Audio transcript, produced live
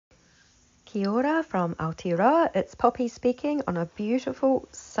Kia ora from Aotearoa. It's Poppy speaking on a beautiful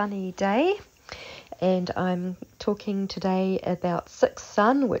sunny day, and I'm talking today about 6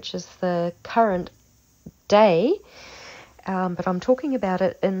 Sun, which is the current day, but I'm talking about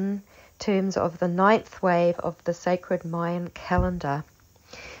it in terms of the 9th wave of the sacred Mayan calendar.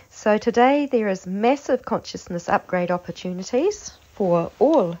 So today there is massive consciousness upgrade opportunities for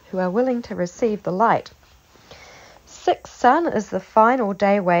all who are willing to receive the light. 6 Sun is the final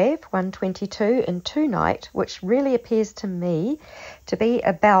day wave, 122 in 2 night, which really appears to me to be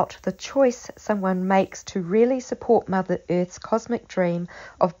about the choice someone makes to really support Mother Earth's cosmic dream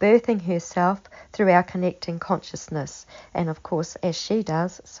of birthing herself through our connecting consciousness. And of course, as she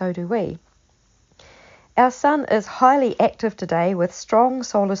does, so do we. Our sun is highly active today with strong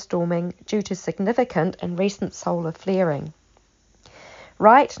solar storming due to significant and recent solar flaring.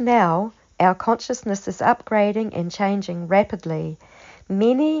 Right now, our consciousness is upgrading and changing rapidly.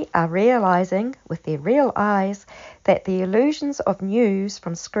 Many are realizing with their real eyes that the illusions of news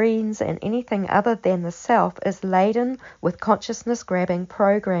from screens and anything other than the self is laden with consciousness-grabbing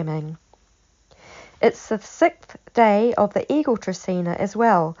programming. It's the 6th day of the eagle trecena as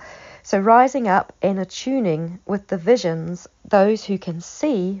well, so rising up and attuning with the visions those who can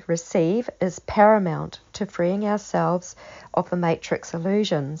see receive is paramount to freeing ourselves of the matrix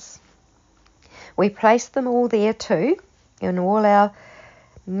illusions. We place them all there too, in all our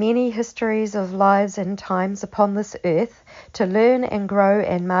many histories of lives and times upon this earth, to learn and grow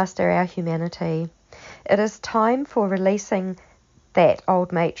and master our humanity. It is time for releasing that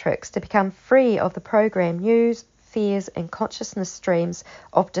old matrix to become free of the program news, fears and consciousness streams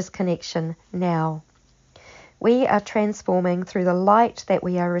of disconnection now. We are transforming through the light that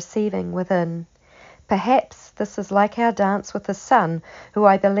we are receiving within. Perhaps this is like our dance with the sun, who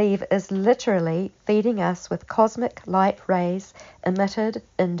I believe is literally feeding us with cosmic light rays emitted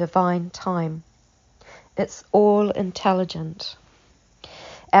in divine time. It's all intelligent.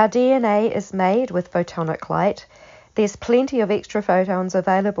 Our DNA is made with photonic light. There's plenty of extra photons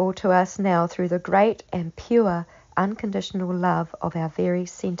available to us now through the great and pure unconditional love of our very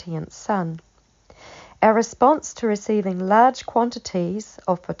sentient sun. Our response to receiving large quantities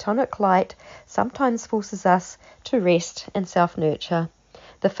of photonic light sometimes forces us to rest and self-nurture.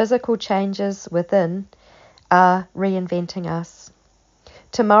 The physical changes within are reinventing us.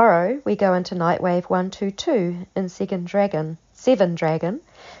 Tomorrow we go into Nightwave 122 in 7 Dragon,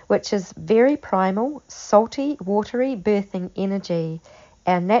 which is very primal, salty, watery, birthing energy.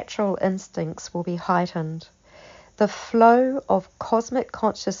 Our natural instincts will be heightened. The flow of cosmic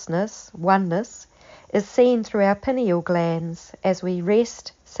consciousness, oneness, is seen through our pineal glands as we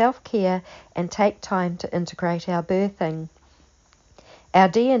rest, self-care, and take time to integrate our birthing. Our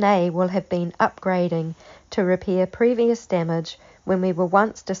DNA will have been upgrading to repair previous damage when we were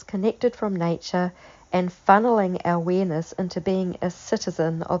once disconnected from nature and funneling our awareness into being a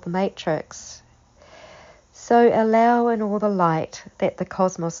citizen of the matrix. So allow in all the light that the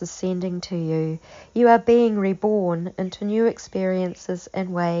cosmos is sending to you. You are being reborn into new experiences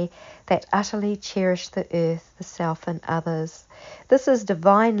in way that utterly cherish the earth, the self and others. This is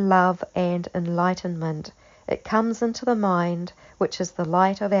divine love and enlightenment. It comes into the mind, which is the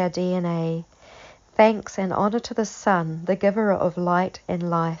light of our DNA. Thanks and honor to the sun, the giver of light and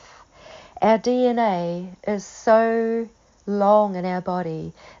life. Our DNA is so long in our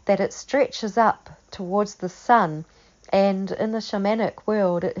body that it stretches up towards the sun, and in the shamanic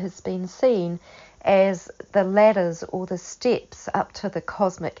world it has been seen as the ladders or the steps up to the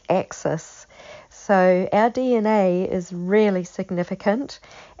cosmic axis. So our DNA is really significant,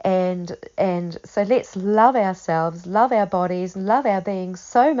 and so let's love ourselves, love our bodies, love our beings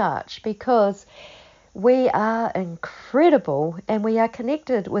so much, because we are incredible and we are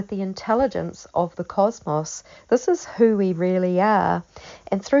connected with the intelligence of the cosmos. This is who we really are.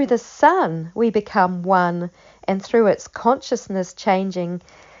 And through the sun, we become one. And through its consciousness changing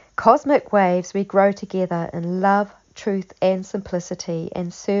cosmic waves, we grow together in love, truth, and simplicity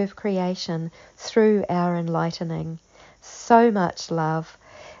and serve creation through our enlightening. So much love.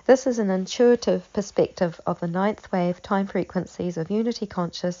 This is an intuitive perspective of the 9th wave time frequencies of unity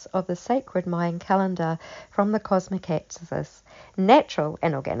conscious of the sacred Mayan calendar from the cosmic axis, natural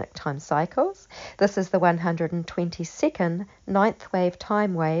and organic time cycles. This is the 122nd 9th wave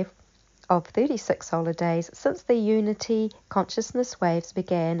time wave of 36 solar days since the unity consciousness waves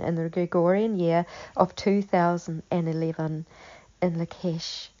began in the Gregorian year of 2011 in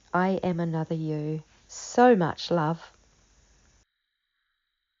Lakesh. I am another you. So much love.